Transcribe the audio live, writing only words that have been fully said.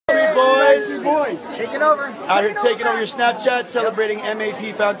these boys. Taking over. Out here taking over your Snapchat, celebrating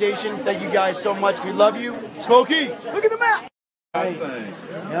MAP Foundation. Thank you guys so much. We love you. Smokey, look at the map. Hey.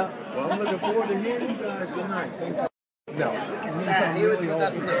 Yeah. Well, I'm looking forward to hearing you guys tonight. No. He was with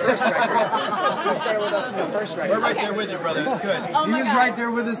us in the first record. He started with us in the first record. We're right there with you, brother. It's good. Oh He was right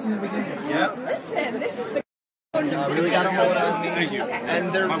there with us in the beginning. Yeah. Listen, this is the. Really got a hold of me. Thank you.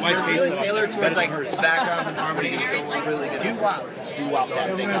 And they're really tailored towards like backgrounds and harmonies, so we're really good. Do-wop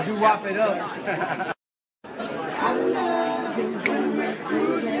that thing up. Do-wop it up.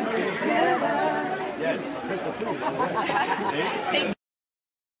 Yes.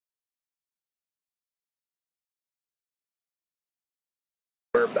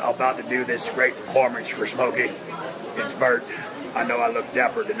 We're about to do this great performance for Smokey. It's Bert. I know I look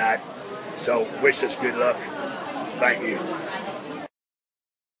dapper tonight, so wish us good luck. Thank you.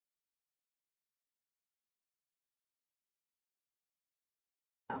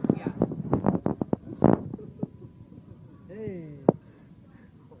 Hey,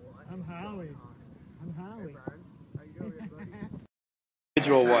 I'm Howie.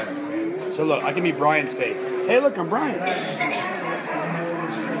 Individual one. So look, I can be Brian's face. Hey, look, I'm Brian.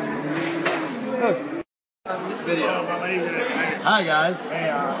 Look. It's video. Hi, guys. Hey,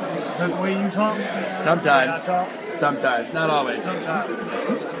 is that the way you talk? Sometimes. Yeah, I talk? Sometimes. Not always. Sometimes.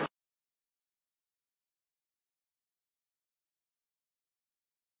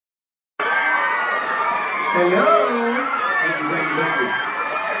 Hello.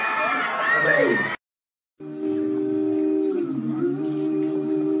 Thank you.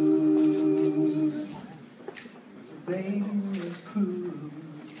 Baby, let's cruise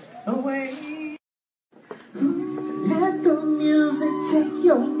away. Let the music take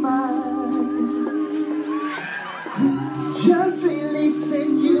your mind. Just release it,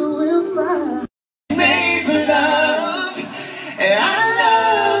 you will find. Made for love, and I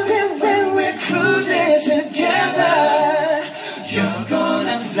love it when we're cruising together. You're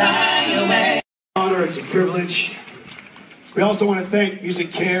gonna fly away. Honor, it's a privilege. We also want to thank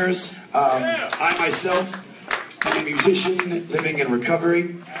Music Cares. I myself am a musician living in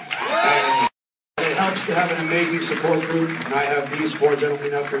recovery, and it helps to have an amazing support group. And I have these four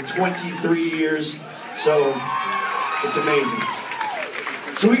gentlemen up for 23 years, so it's amazing.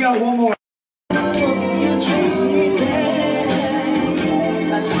 So we got one more.